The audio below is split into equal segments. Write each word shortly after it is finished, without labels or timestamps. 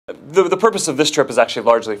the purpose of this trip is actually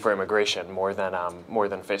largely for immigration more than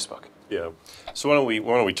Facebook. Yeah. So why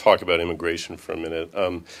don't we talk about immigration for a minute?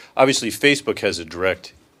 Obviously, Facebook has a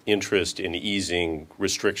direct interest in easing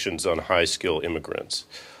restrictions on high-skill immigrants.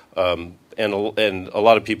 And a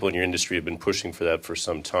lot of people in your industry have been pushing for that for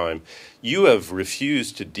some time. You have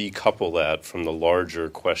refused to decouple that from the larger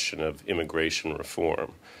question of immigration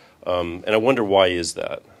reform. And I wonder, why is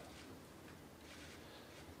that?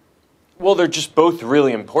 Well, they're just both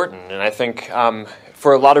really important, and I think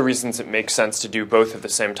for a lot of reasons it makes sense to do both at the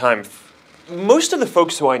same time. Most of the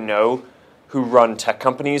folks who I know who run tech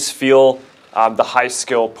companies feel the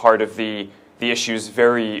high-skill part of the issues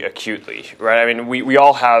very acutely, right? I mean, we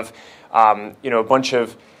all have a bunch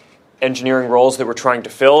of engineering roles that we're trying to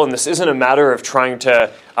fill, and this isn't a matter of trying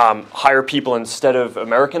to hire people instead of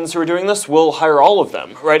Americans who are doing this. We'll hire all of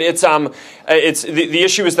them, right? It's the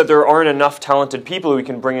issue is that there aren't enough talented people who we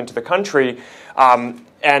can bring into the country,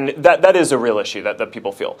 and that is a real issue that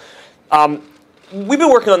people feel. We've been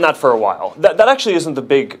working on that for a while. That actually isn't the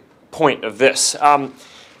big point of this. I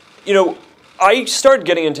started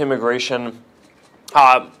getting into immigration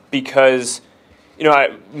because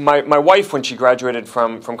my wife, when she graduated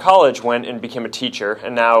from college, went and became a teacher,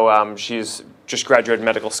 and now she's just graduated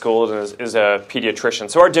medical school and is a pediatrician.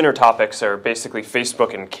 So our dinner topics are basically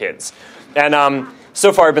Facebook and kids. And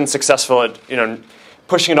so far I've been successful at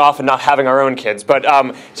pushing it off and not having our own kids, but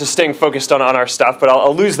just staying focused on our stuff. But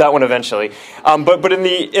I'll lose that one eventually. But in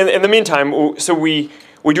the meantime, so we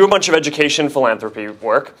do a bunch of education philanthropy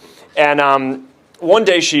work, and one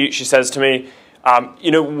day she says to me,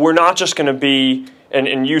 we're not just going to be,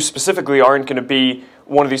 and you specifically aren't going to be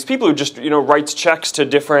one of these people who just writes checks to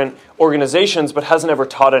different organizations but hasn't ever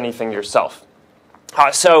taught anything yourself.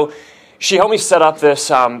 So she helped me set up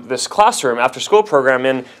this classroom after school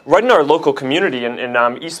program right in our local community in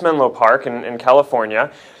East Menlo Park in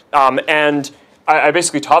California, and I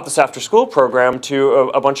basically taught this after school program to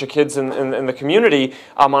a bunch of kids in the community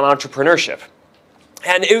on entrepreneurship.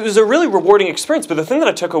 And it was a really rewarding experience, but the thing that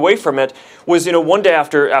I took away from it was, one day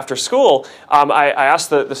after school, I asked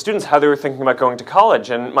the students how they were thinking about going to college,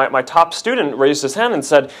 and my top student raised his hand and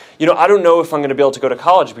said, I don't know if I'm going to be able to go to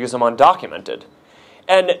college because I'm undocumented.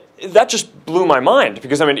 And that just blew my mind,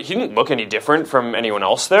 because, he didn't look any different from anyone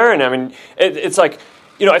else there, and it's like,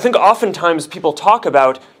 I think oftentimes people talk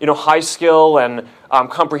about, high skill and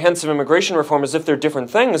comprehensive immigration reform as if they're different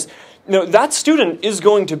things. That student is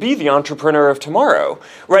going to be the entrepreneur of tomorrow,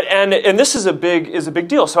 right? And this is a big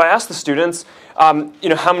deal. So I asked the students,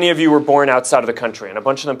 how many of you were born outside of the country? And a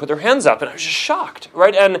bunch of them put their hands up, and I was just shocked,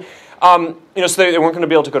 right? And so they weren't going to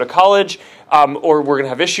be able to go to college, or were going to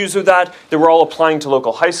have issues with that. They were all applying to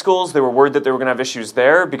local high schools. They were worried that they were going to have issues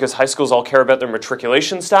there because high schools all care about their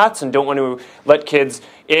matriculation stats and don't want to let kids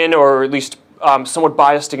in, or at least somewhat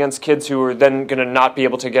biased against kids who are then going to not be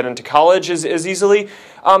able to get into college as easily.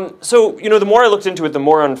 So the more I looked into it, the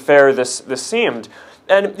more unfair this seemed.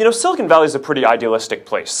 And Silicon Valley is a pretty idealistic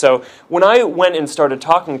place. So when I went and started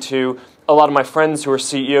talking to a lot of my friends who are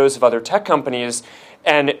CEOs of other tech companies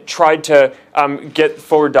and tried to get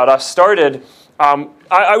FWD.us started,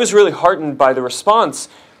 I was really heartened by the response,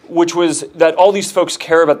 which was that all these folks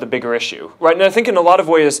care about the bigger issue, right? And I think in a lot of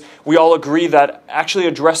ways, we all agree that actually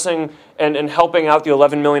addressing and helping out the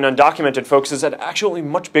 11 million undocumented folks is an actually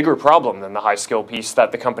much bigger problem than the high skill piece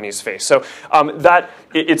that the companies face. So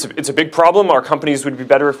it's a big problem. Our companies would be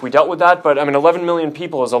better if we dealt with that. But 11 million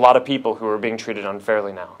people is a lot of people who are being treated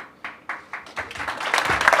unfairly now.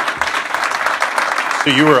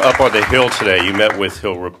 So you were up on the Hill today. You met with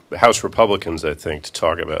House Republicans, I think, to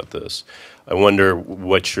talk about this. I wonder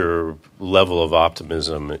what your level of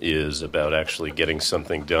optimism is about actually getting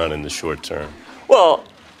something done in the short term. Well,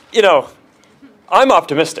 I'm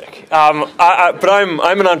optimistic, but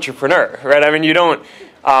I'm an entrepreneur, right? You don't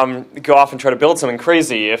go off and try to build something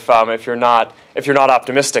crazy if you're not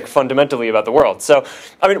optimistic fundamentally about the world. So,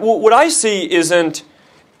 what I see isn't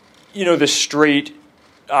the straight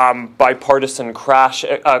bipartisan clash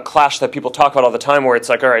that people talk about all the time, where it's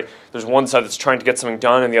like, all right, there's one side that's trying to get something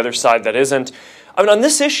done and the other side that isn't. On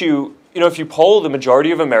this issue, if you poll the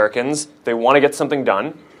majority of Americans, they want to get something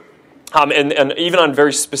done. And even on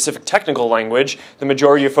very specific technical language, the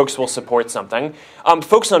majority of folks will support something.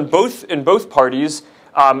 Folks in both parties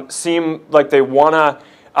seem like they want to,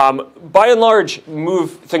 by and large,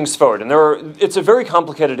 move things forward. And it's a very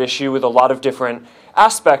complicated issue with a lot of different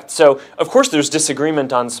aspects. So, of course, there's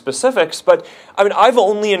disagreement on specifics. But, I've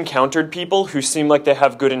only encountered people who seem like they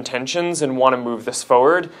have good intentions and want to move this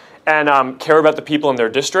forward and care about the people in their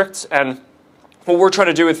districts. And what we're trying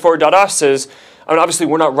to do with FWD.us is I mean, obviously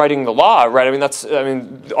we're not writing the law, right? I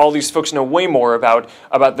mean, all these folks know way more about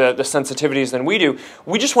the sensitivities than we do.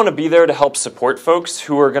 We just want to be there to help support folks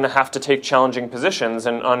who are going to have to take challenging positions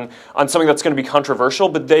and on something that's going to be controversial,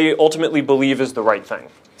 but they ultimately believe is the right thing.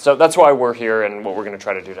 So that's why we're here and what we're going to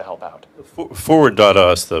try to do to help out.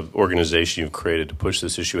 FWD.us, the organization you've created to push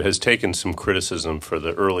this issue, has taken some criticism for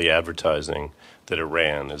the early advertising that it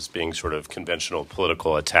ran as being sort of conventional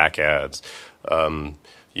political attack ads.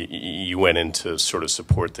 You went in to sort of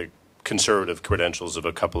support the conservative credentials of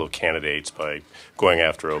a couple of candidates by going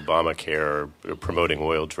after Obamacare or promoting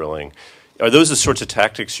oil drilling. Are those the sorts of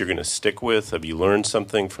tactics you're going to stick with? Have you learned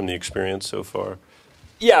something from the experience so far?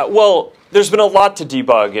 Yeah, well, there's been a lot to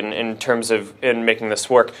debug in terms of making this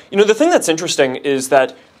work. You know, the thing that's interesting is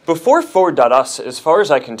that before FWD.us, as far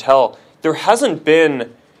as I can tell, there hasn't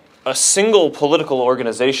been a single political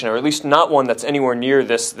organization, or at least not one that's anywhere near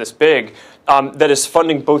this big, that is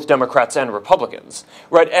funding both Democrats and Republicans,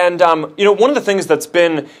 right? And you know, one of the things that's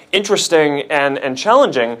been interesting and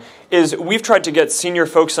challenging is we've tried to get senior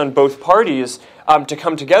folks on both parties to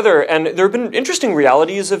come together, and there have been interesting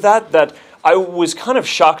realities of that I was kind of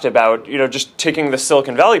shocked about, you know, just taking the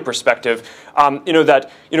Silicon Valley perspective, you know,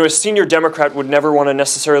 that, you know, a senior Democrat would never want to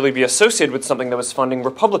necessarily be associated with something that was funding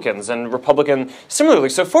Republicans and Republican similarly.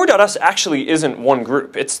 So FWD.us actually isn't one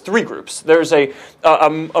group, it's three groups. There's a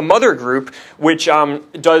mother group which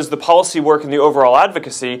does the policy work and the overall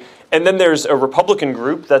advocacy, and then there's a Republican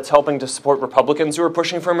group that's helping to support Republicans who are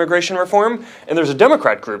pushing for immigration reform, and there's a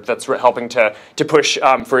Democrat group that's helping to push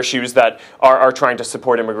for issues that are trying to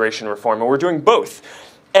support immigration reform, and we're doing both.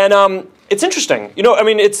 And it's interesting. You know, I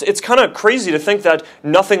mean, it's kind of crazy to think that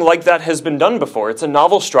nothing like that has been done before. It's a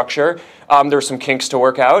novel structure. There's some kinks to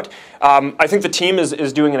work out. I think the team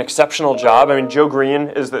is doing an exceptional job. I mean, Joe Green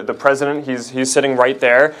is the president. He's sitting right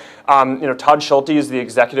there. You know, Todd Schulte is the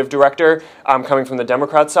executive director, coming from the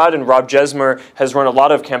Democrat side, and Rob Jesmer has run a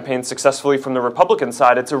lot of campaigns successfully from the Republican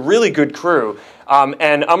side. It's a really good crew,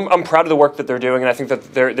 and I'm proud of the work that they're doing, and I think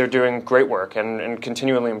that they're doing great work and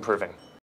continually improving.